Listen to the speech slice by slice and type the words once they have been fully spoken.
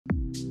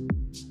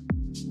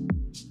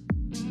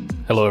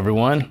Hello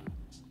everyone,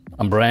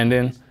 I'm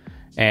Brandon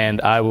and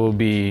I will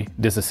be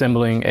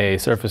disassembling a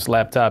Surface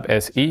Laptop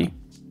SE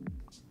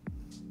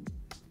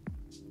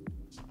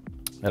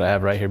that I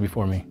have right here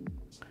before me.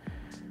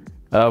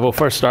 We'll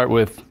first start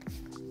with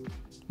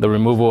the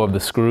removal of the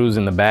screws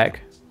in the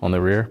back on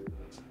the rear.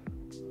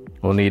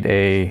 We'll need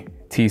a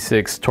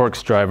T6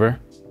 Torx driver,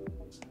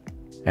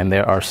 and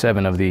there are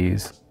 7 of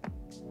these.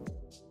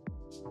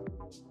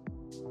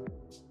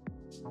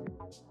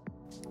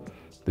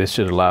 This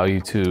should allow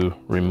you to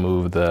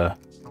remove the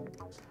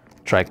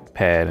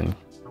trackpad and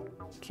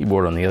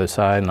keyboard on the other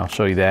side, and I'll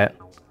show you that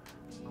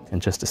in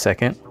just a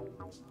second.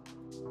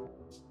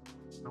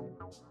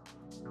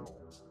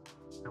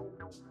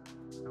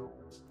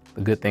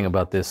 The good thing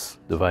about this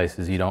device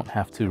is you don't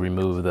have to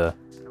remove the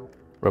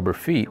rubber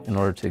feet in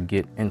order to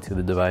get into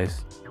the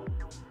device.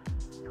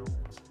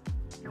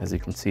 As you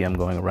can see, I'm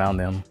going around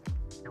them.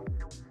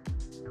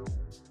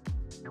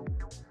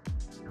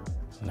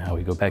 Now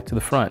we go back to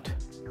the front.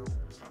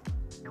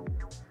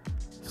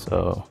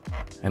 So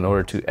in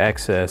order to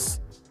access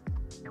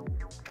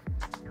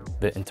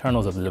the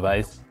internals of the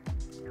device,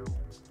 you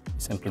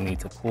simply need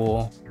to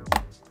pull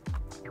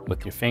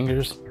with your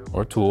fingers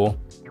or tool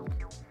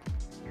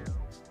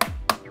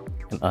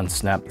and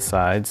unsnap the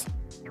sides.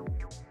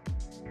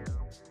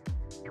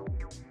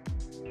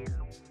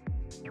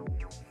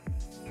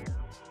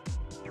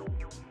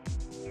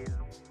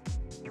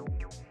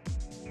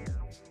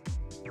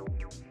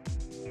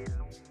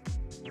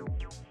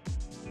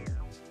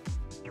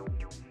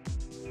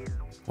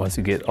 Once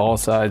you get all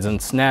sides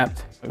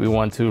unsnapped, we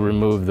want to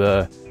remove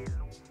the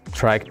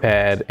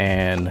Trackpad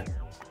and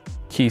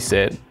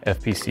Keyset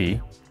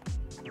FPC.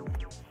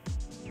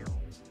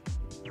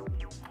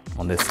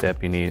 On this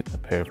step, you need a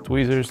pair of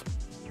tweezers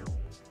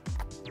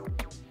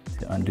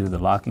to undo the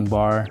locking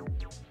bar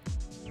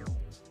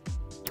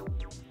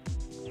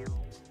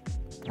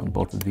on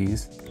both of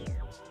these.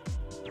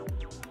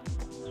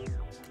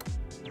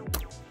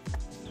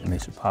 And they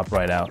should pop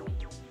right out.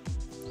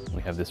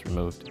 We have this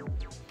removed.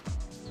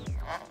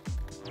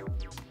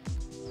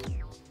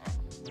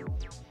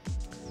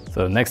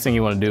 So the next thing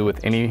you want to do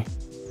with any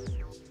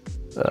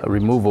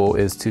removal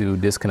is to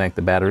disconnect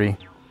the battery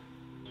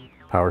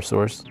power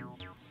source.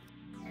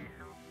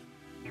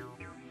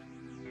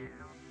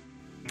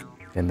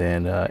 And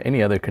then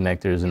any other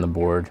connectors in the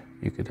board,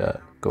 you could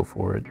go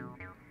for it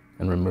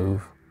and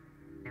remove.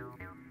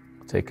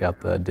 Take out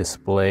the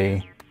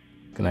display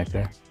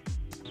connector.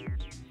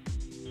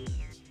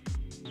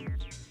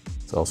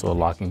 It's also a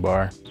locking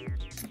bar.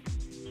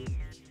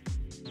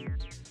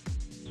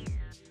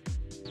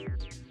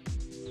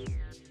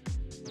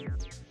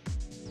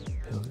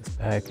 Peel this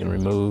back and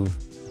remove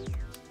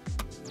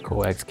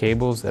coax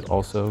cables that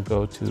also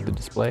go to the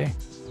display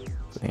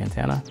for the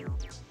antenna.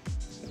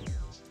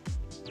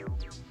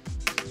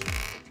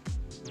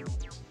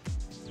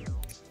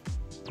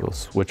 We'll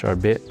switch our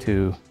bit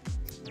to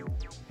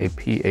a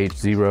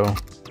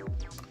PH0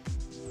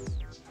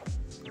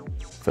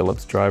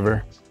 Phillips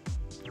driver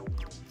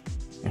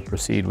and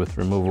proceed with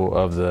removal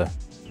of the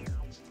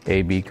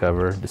AB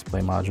cover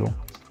display module.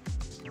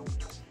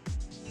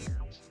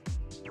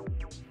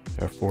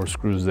 There are 4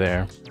 screws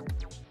there.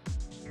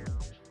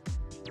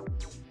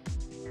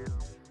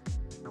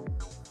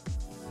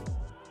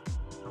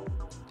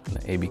 And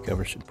the AB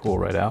cover should pull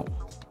right out.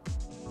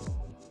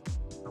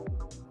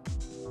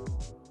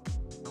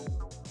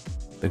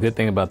 The good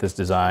thing about this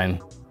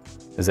design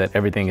is that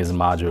everything is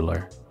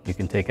modular. You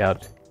can take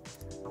out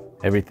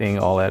everything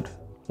all at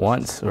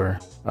once or,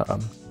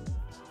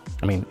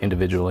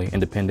 individually,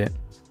 independent.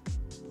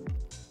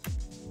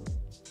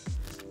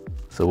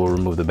 So we'll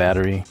remove the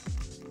battery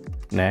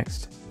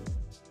next.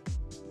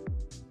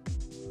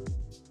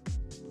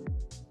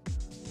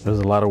 There's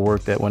a lot of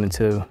work that went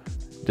into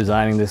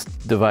designing this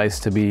device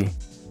to be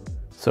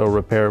so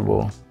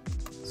repairable.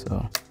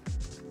 So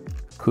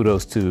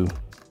kudos to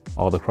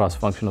all the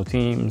cross-functional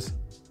teams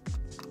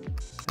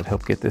that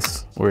helped get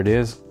this where it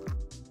is.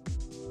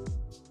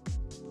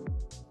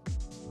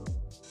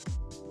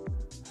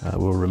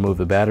 We'll remove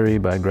the battery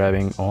by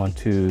grabbing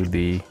onto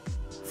the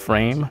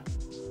frame.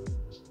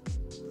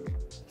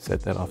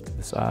 Set that off to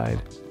the side.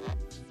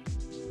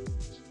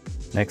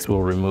 Next,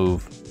 we'll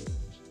remove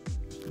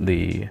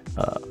the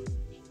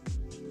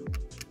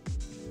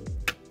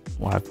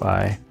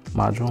Wi-Fi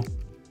module.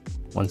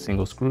 1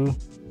 single screw.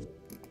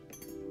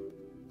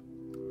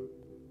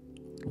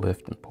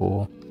 Lift and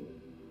pull.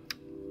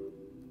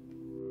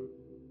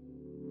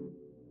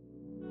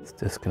 Let's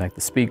disconnect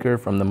the speaker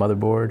from the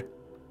motherboard.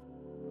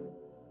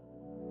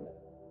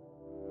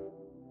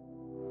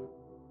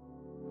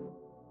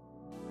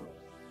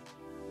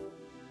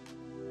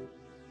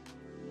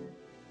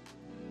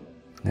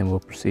 Then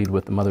we'll proceed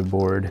with the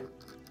motherboard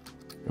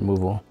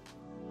removal.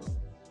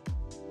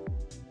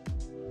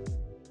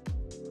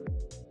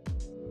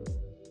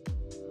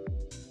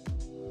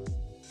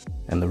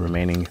 And the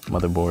remaining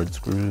motherboard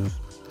screws.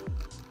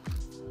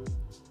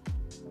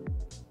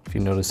 If you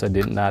notice, I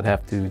did not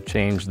have to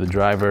change the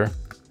driver.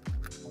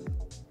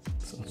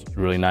 So it's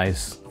really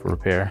nice for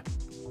repair.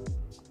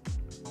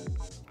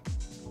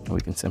 And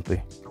we can simply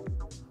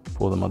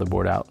pull the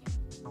motherboard out.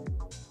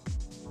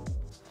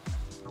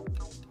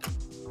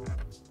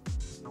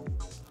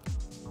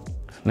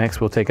 Next,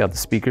 we'll take out the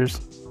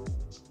speakers.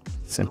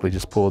 Simply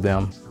just pull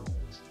them.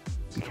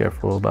 Be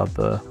careful about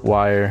the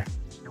wire.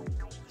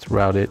 Let's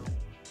route it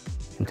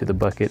into the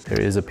bucket.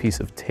 There is a piece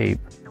of tape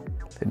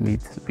that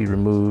needs to be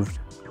removed.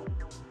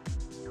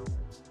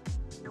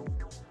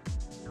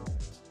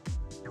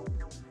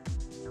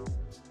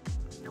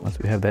 Once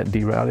we have that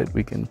derouted,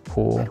 we can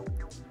pull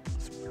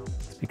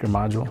speaker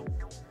module.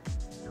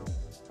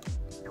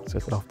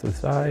 Set it off to the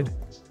side.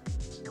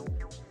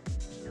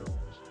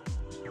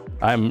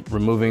 I'm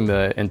removing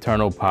the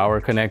internal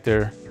power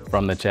connector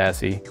from the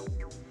chassis,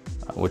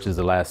 which is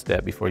the last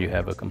step before you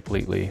have a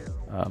completely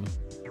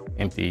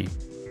empty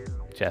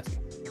chassis.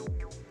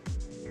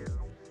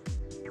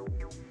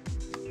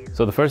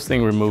 So the first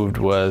thing removed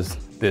was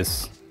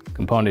this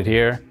component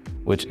here,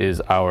 which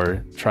is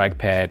our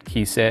Trackpad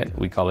Keyset.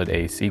 We call it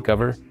a C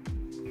cover.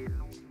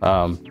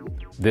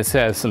 This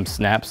has some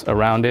snaps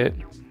around it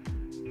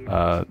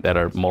that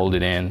are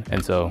molded in,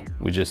 and so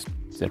we just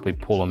simply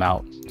pull them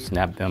out,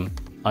 snap them,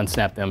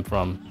 unsnap them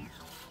from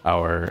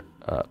our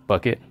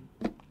bucket.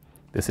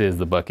 This is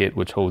the bucket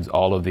which holds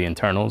all of the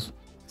internals.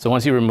 So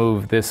once you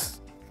remove this,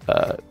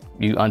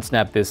 you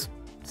unsnap this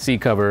C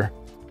cover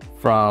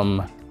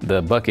from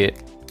the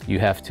bucket, you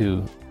have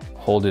to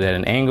hold it at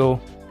an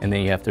angle, and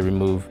then you have to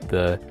remove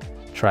the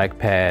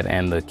trackpad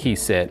and the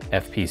keyset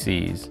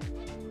FPCs,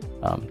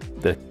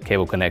 the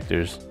cable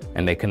connectors,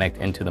 and they connect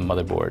into the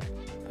motherboard.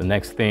 The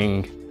next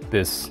thing,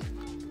 this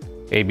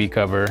AB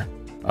cover,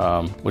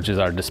 which is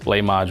our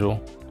display module.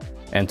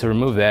 And to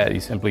remove that, you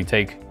simply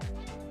take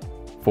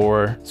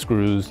 4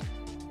 screws,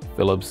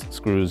 Phillips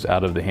screws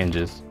out of the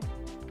hinges.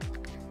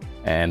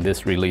 And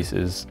this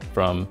releases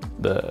from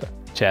the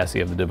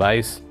chassis of the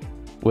device.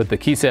 With the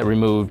keyset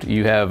removed,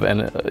 you have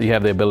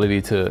the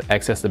ability to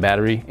access the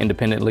battery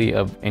independently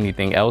of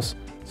anything else.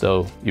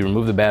 So you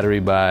remove the battery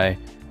by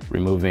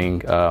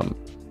removing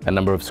a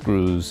number of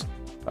screws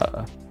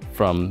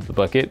from the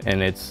bucket,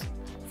 and it's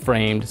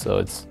framed, so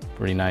it's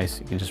pretty nice.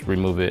 You can just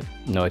remove it,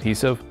 no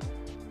adhesive.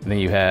 And then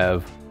you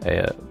have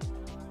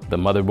the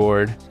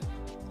motherboard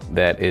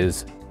that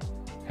is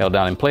held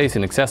down in place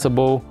and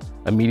accessible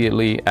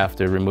immediately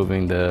after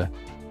removing the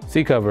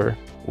C cover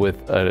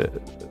with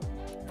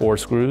 4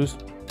 screws.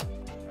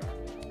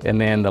 And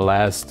then the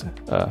last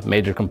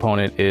major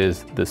component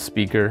is the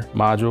speaker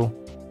module,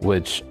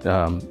 which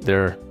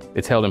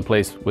it's held in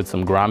place with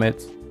some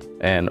grommets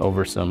and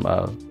over some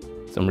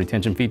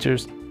retention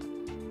features.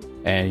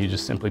 And you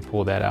just simply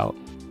pull that out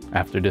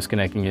after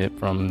disconnecting it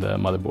from the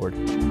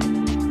motherboard.